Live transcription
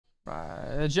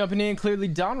Right, jumping in clearly,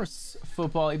 Donruss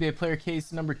football eBay player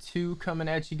case number 2 coming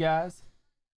at you guys.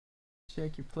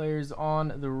 Check your players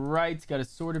on the right. Got it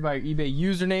sorted by your eBay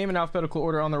username in alphabetical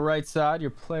order on the right side.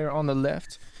 Your player on the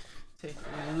left. Take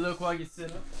a look while you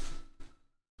sit up.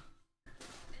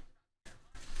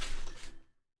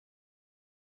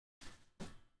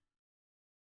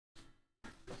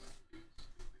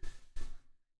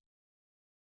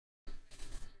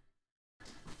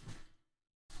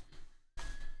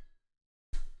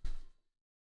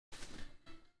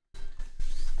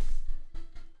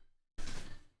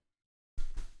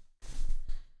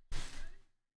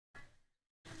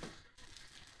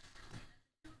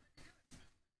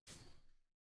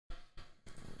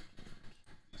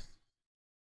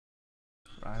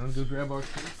 Right, I'm gonna go grab our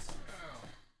case.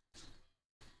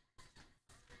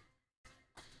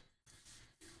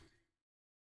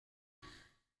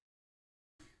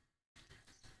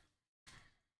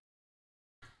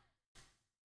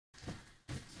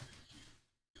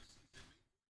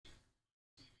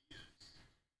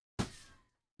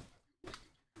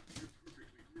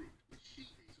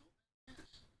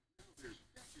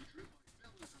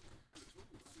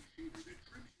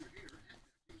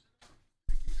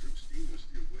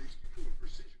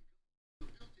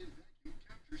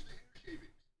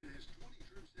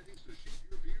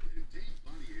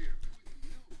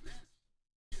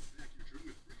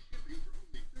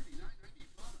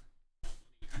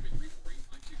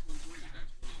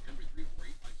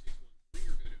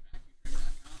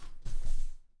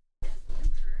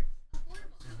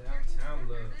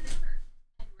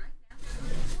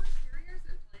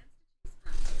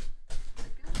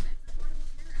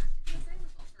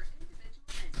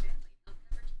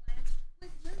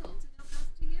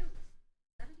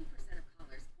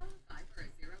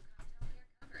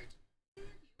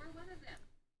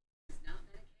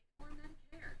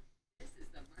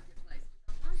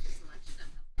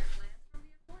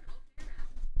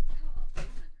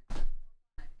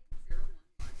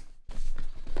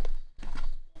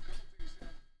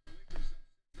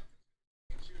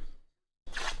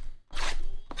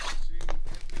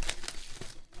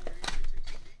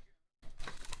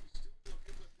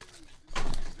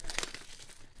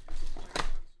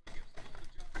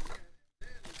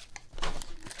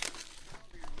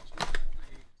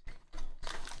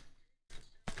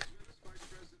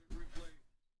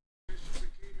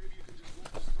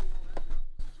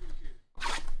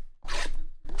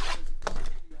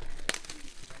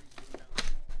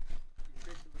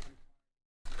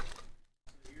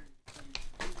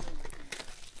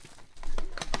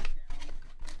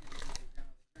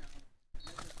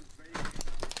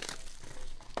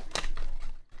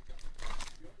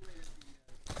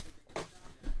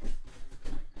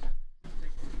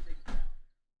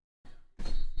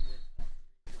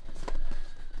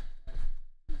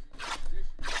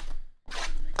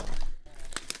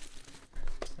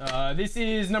 This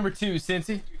is number 2,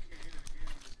 Cincy.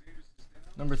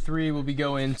 Number 3 will be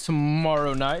going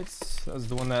tomorrow night. That was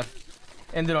the one that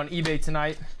ended on eBay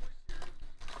tonight.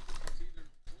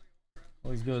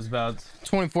 Always goes about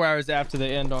 24 hours after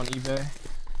they end on eBay.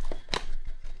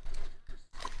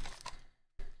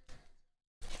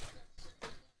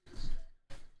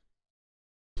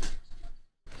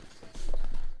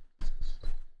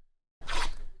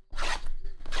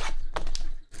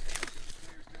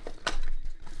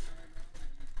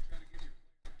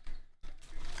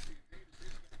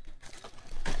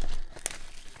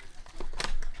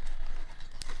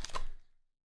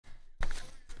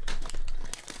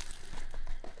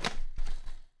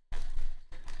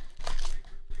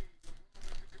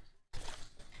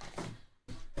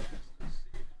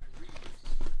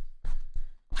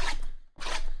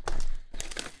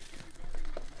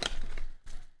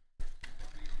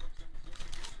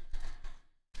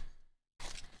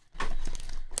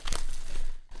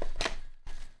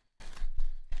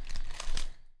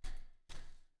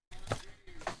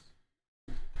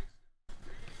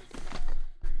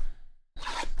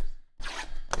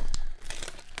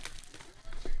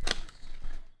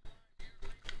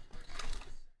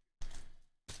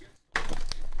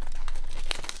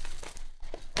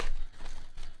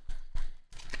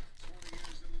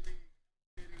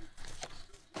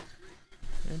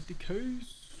 Empty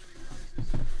case.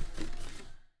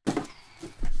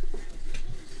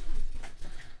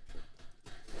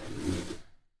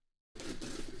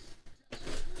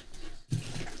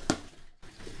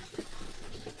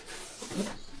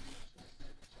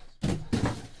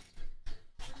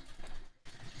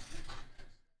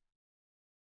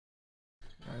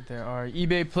 Right, there are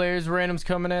eBay players randoms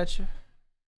coming at you.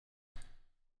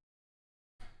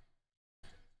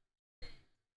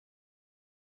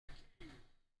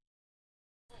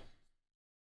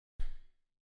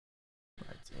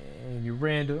 And your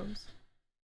randoms.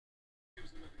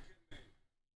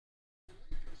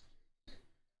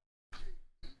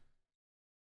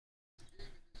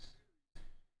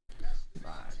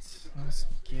 Let's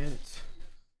get it.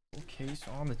 Full case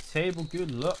on the table.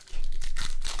 Good luck.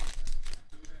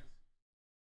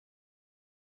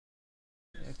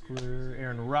 Eckler,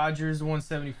 Aaron Rodgers,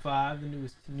 175, the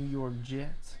newest New York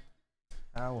Jets.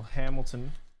 Howell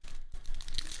Hamilton.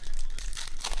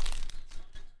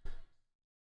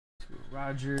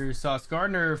 Rodgers, Sauce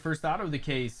Gardner, first auto of the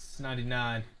case,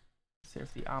 99. Here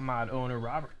for the Ahmad owner,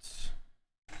 Roberts.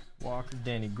 Walker,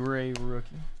 Danny Gray,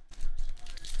 rookie.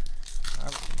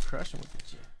 Roberts crushing with the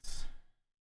Jets.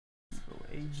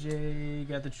 AJ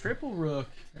got the triple rook.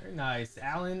 Very nice.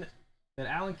 Allen, that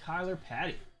Allen Kyler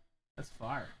Patty. That's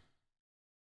fire.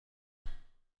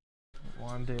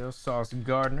 Wandale, Sauce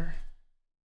Gardner.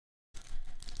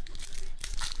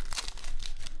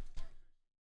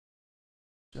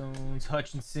 Jones,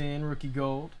 Hutchinson, rookie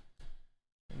gold.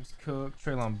 James Cook,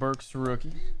 Treylon Burks,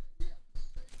 rookie.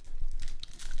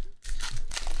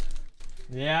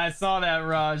 Yeah, I saw that,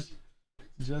 Raj.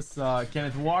 Just saw it.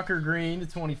 Kenneth Walker, green to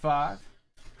 25.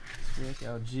 Rick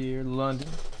Algier, London.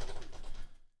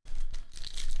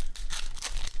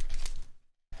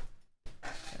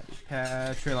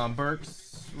 Treylon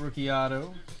Burks, rookie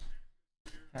auto.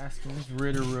 Haskins,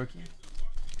 Ritter, rookie.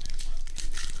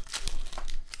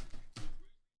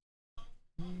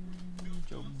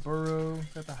 Joe Burrow,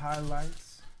 got the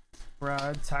highlights.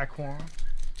 Brad, Taekwon.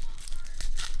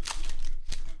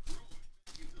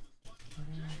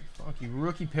 Funky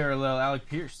rookie parallel, Alec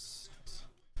Pierce.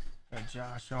 Got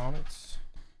Josh on it.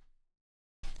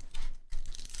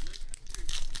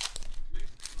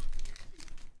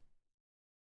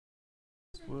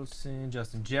 Wilson,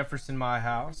 Justin Jefferson, my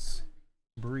house.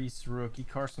 Brees, rookie.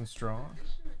 Carson Strong.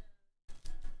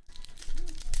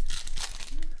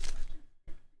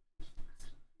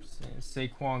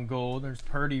 Saquon Gold. There's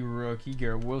Purdy, rookie.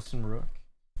 Garrett Wilson, rook.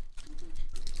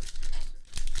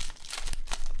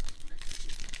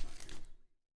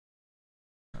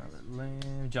 Robert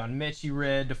Lamb, John Mechie,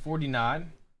 red to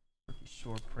 49. Rookie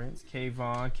short prints.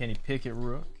 Kayvon, Kenny Pickett,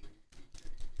 rook.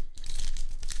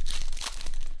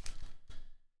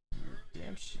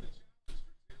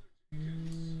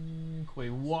 Quay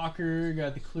Walker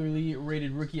got the clearly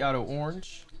rated rookie auto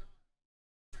orange.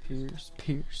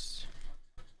 Pierce.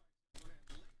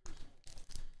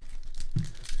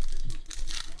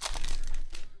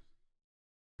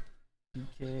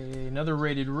 Okay, another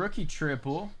rated rookie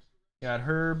triple. Got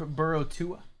Herb, Burrow,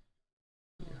 Tua.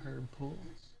 Herb pull.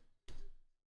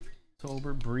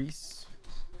 Tolbert, Brees.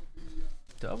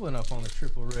 Doubling up on the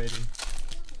triple rating.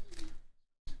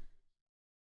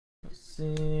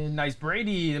 Nice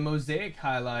Brady, the mosaic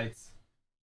highlights.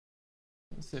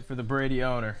 That's it for the Brady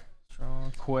owner.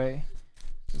 Strong, Quay.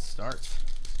 Let's start.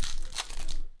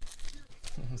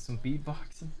 Some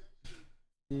beatboxing.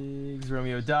 Diggs,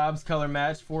 Romeo Dobbs, color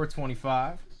match,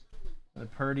 425. The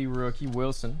Purdy rookie,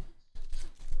 Wilson.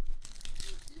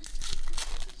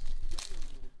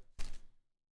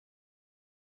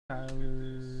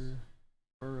 Tyler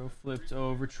Burrow flipped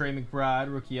over. Trey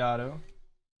McBride, rookie auto.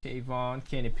 Kayvon,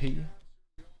 Kenny P.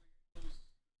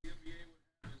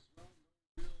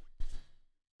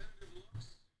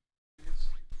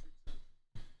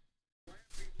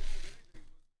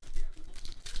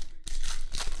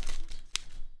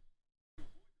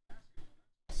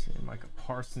 Micah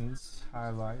Parsons,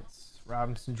 highlights.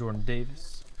 Robinson, Jordan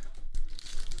Davis.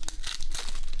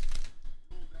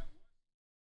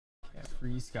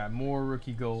 Caffrey, Scott Moore,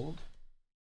 rookie gold.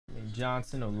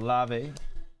 Johnson, Olave.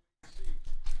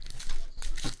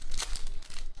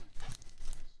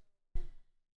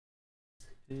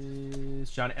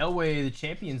 Is John Elway, the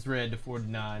champions red to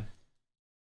 49.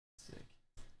 Sick.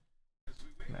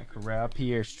 Matt Corral,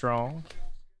 Pierre Strong.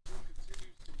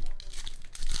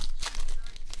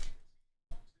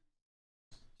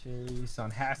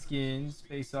 Son Haskins,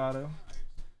 base auto.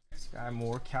 Sky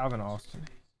Moore, Calvin Austin.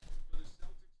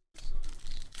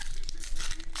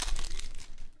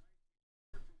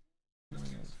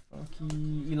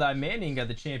 Funky Eli Manning got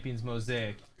the champions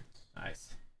mosaic.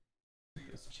 Nice.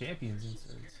 Those champions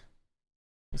inserts.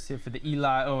 Let's hit for the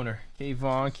Eli owner.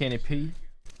 Kayvon, Kenny P.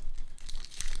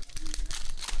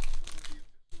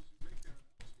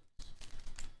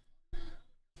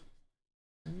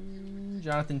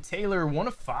 Jonathan Taylor, 1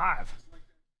 of 5.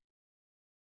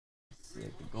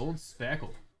 Sick, the gold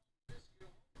speckle.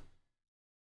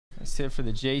 Let's hit for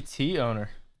the JT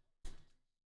owner.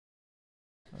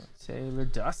 Taylor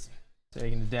Dustin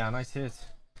taking it down. Nice hit.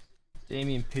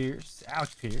 Damian Pierce,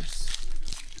 Alex Pierce.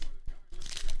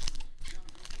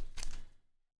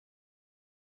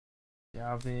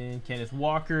 Dalvin, Kenneth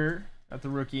Walker. Got the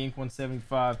rookie ink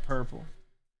 175 purple.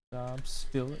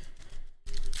 Spill it.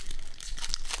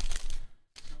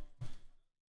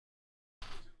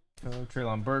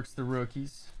 Treylon Burks, the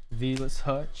rookies. Velas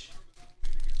Hutch.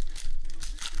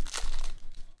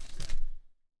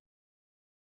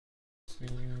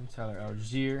 Tyler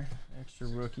Algier, extra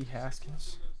rookie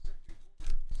Haskins.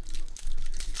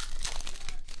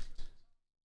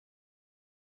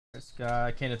 This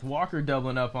guy, Kenneth Walker,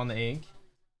 doubling up on the ink.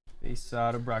 Base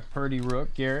out of Brock Purdy,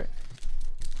 rook, Garrett.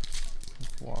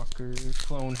 Walker,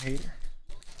 clone hater.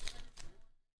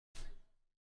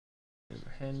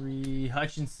 Henry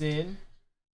Hutchinson,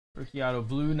 rookie auto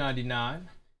blue 99.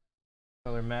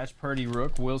 Color match, Purdy,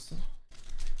 rook, Wilson.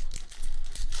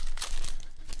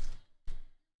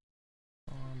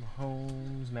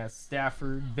 Holmes, Matt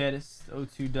Stafford, Bettis,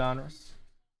 02 Donruss,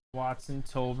 Watson,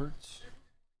 Tolbert.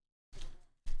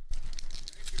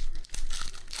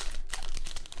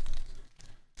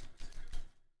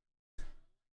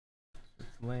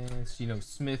 Lance,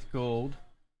 Smith, gold.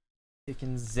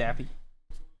 Pickens, Zappy.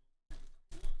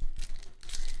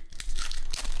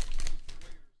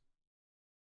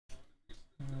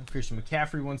 Christian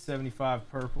McCaffrey, 175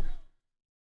 purple.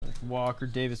 Walker,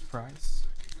 Davis Price.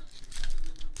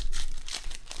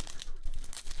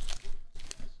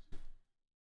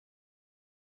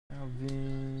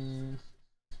 Alvin.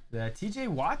 The TJ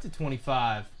Watt to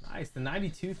 25. Nice. The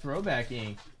 92 throwback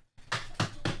ink.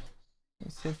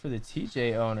 Nice hit for the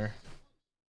TJ owner.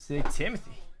 Sick.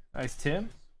 Timothy. Nice, Tim.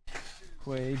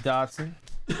 Quay Dotson.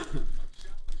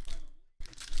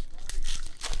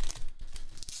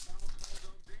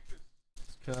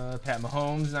 Pat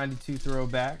Mahomes, 92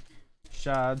 throwback.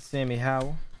 Shad, Sammy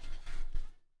Howell.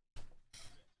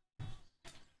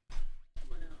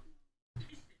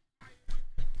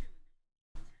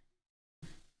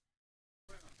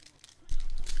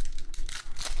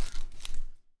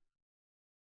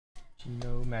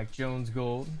 Mac Jones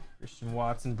gold. Christian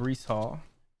Watson, Breece Hall.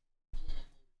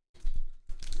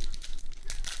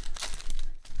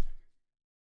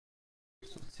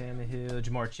 Tannehill,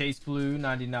 Jamar Chase blue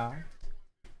 99.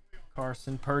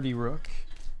 Carson Purdy rook.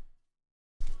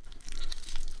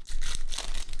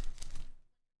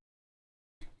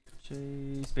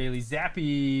 Chase Bailey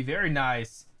Zappi, very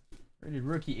nice. Rated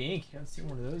rookie ink. Haven't seen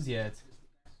one of those yet.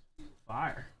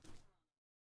 Fire.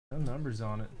 No numbers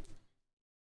on it.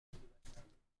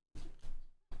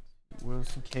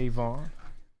 Wilson, Kayvon.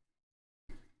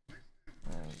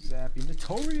 Zappy,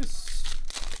 Notorious.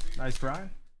 Nice,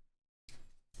 Brian.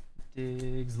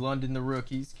 Diggs, London, the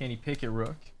rookies. Kenny Pickett,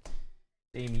 rook.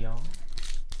 Damian.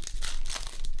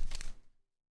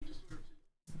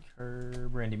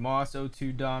 Herb, Randy Moss,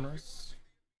 02 Donruss.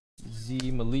 Z,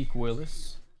 Malik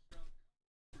Willis.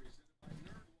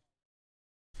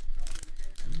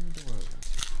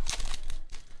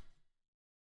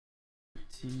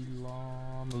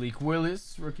 T-Law, Malik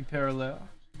Willis, rookie parallel.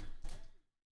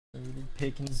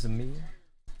 Pickens, Zamir.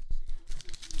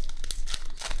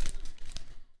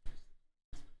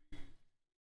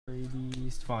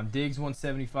 Brady, Stephon Diggs,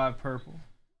 175 purple.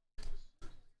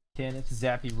 Kenneth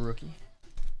Zappy, rookie.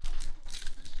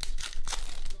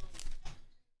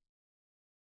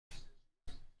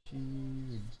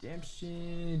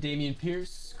 Redemption, Damian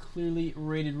Pierce, clearly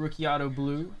rated rookie auto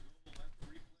blue.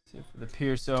 For the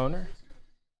Pierce owner.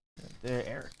 Right there,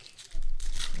 Eric.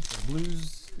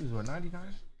 Blues, what, 99?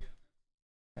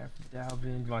 After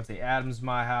Dalvin, Devontae Adams,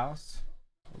 my house.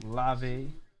 Olave,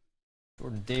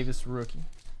 Jordan Davis, rookie.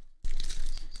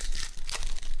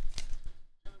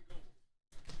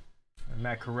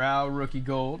 Matt Corral, rookie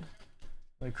gold.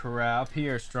 Like Corral,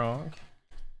 Pierre Strong.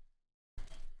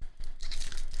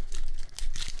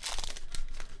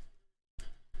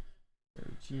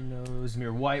 Gino,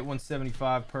 Zamir White,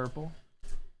 175 purple.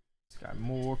 Scott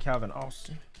Moore, Calvin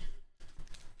Austin.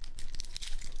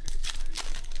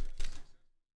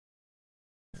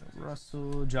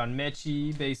 Russell, John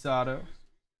Mechie, base auto.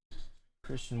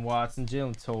 Christian Watson,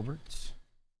 Jalen Tolbert.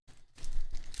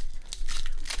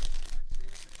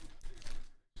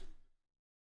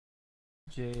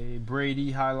 Jay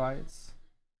Brady, highlights.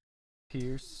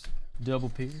 Pierce, double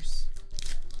Pierce.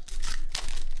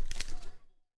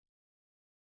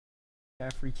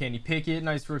 Caffrey, Kenny Pickett,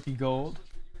 nice rookie gold.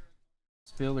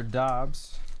 Spiller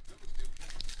Dobbs.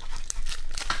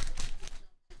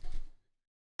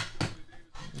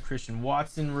 Christian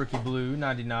Watson, rookie blue,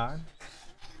 99.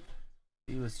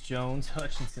 Felix Jones,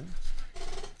 Hutchinson.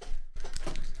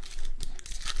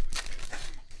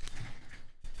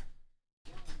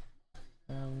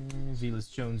 Felix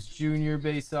Jones Jr.,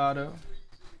 base auto.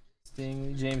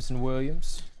 Stingley, Jameson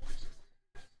Williams.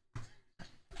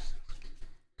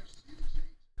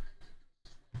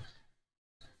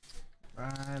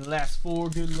 Right, last 4,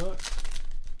 good luck.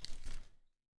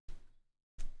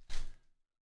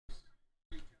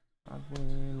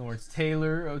 Lawrence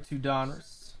Taylor, 02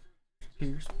 Donruss.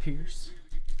 Pierce.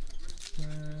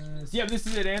 Yeah, this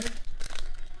is it, Andrew.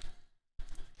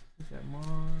 Is that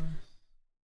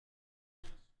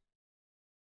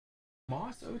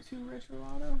Moss 02 retro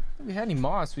auto? I don't think we had any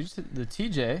Moss. We just hit the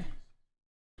TJ.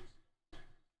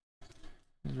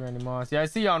 There's Randy Moss. Yeah, I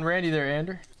see you on Randy there,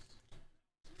 Andrew.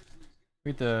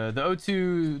 Wait, the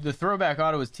 02, the throwback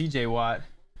auto was TJ Watt.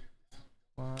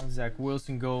 Zach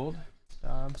Wilson gold.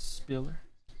 Spiller.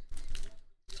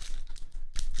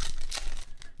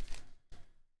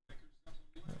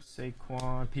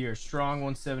 Saquon. Pierre Strong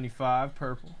 175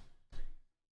 purple.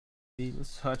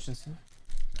 Beatles Hutchinson.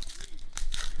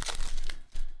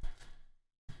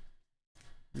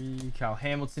 Kyle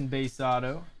Hamilton base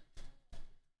auto.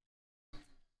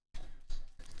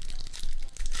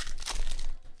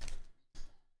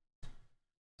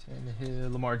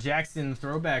 Tannehill, Lamar Jackson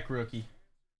throwback rookie.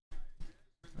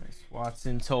 Nice.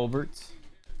 Watson Tolbert.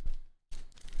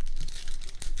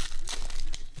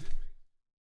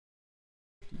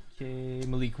 PK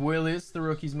Malik Willis, the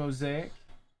rookies mosaic.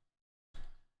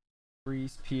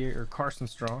 Brees Pierre or Carson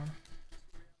Strong.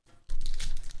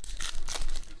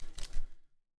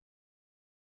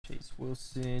 Chase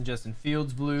Wilson, Justin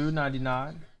Fields blue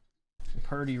 99.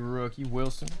 Purdy rookie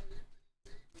Wilson.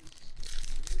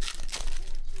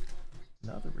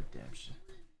 Another redemption.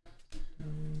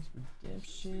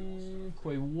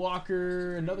 Quay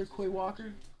Walker, another Quay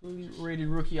Walker. Rated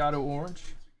rookie auto orange.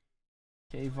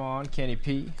 Kayvon, Kenny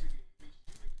P.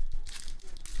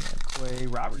 Quay,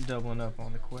 Robert doubling up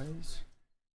on the Quays.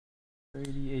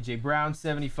 Brady, AJ Brown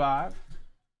 75.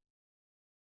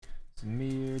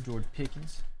 Samir, George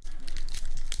Pickens.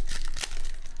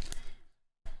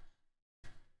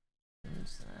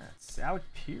 That's Alec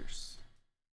Pierce.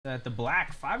 At the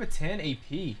black 5 of 10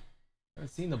 AP. Haven't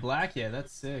seen the black yet.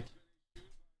 That's sick.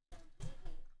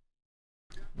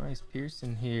 Nice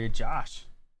Pearson here. Josh.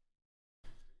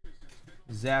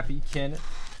 Zappy, Kenneth.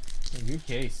 Good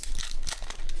case.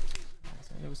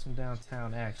 There was some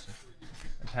downtown action.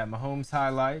 Pat Mahomes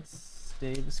highlights.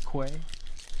 Davis, Quay.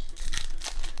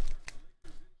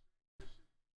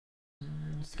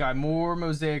 Sky Moore,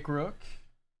 Mosaic Rook.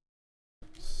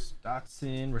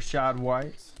 Stotson, Rashad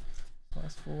White.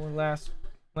 Last 4,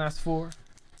 last 4.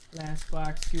 Last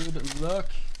box, good luck.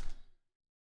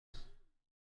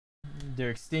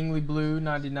 Derek Stingley blue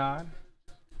 99.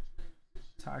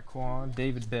 Taekwon,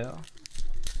 David Bell.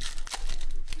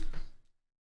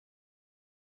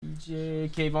 DJ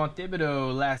Kayvon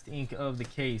Thibodeau, last ink of the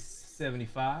case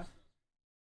 75.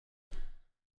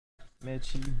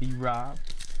 Mechie, B Rob.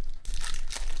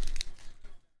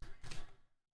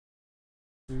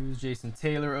 Cruz, Jason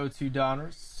Taylor, 02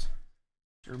 Donruss.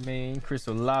 Jermaine, Chris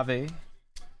Olave.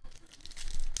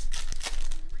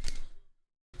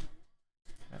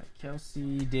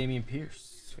 Kelsey, Damian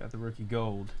Pierce. Got the rookie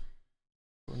gold.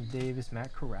 Gordon Davis,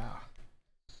 Matt Corral.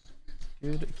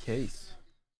 Good case.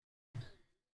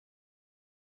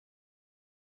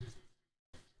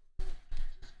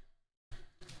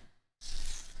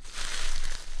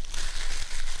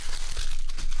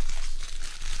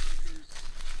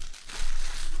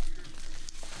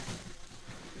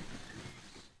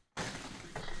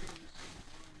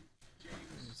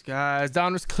 Guys,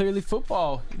 Donruss clearly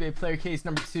football. eBay player case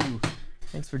number 2.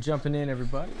 Thanks for jumping in,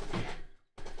 everybody.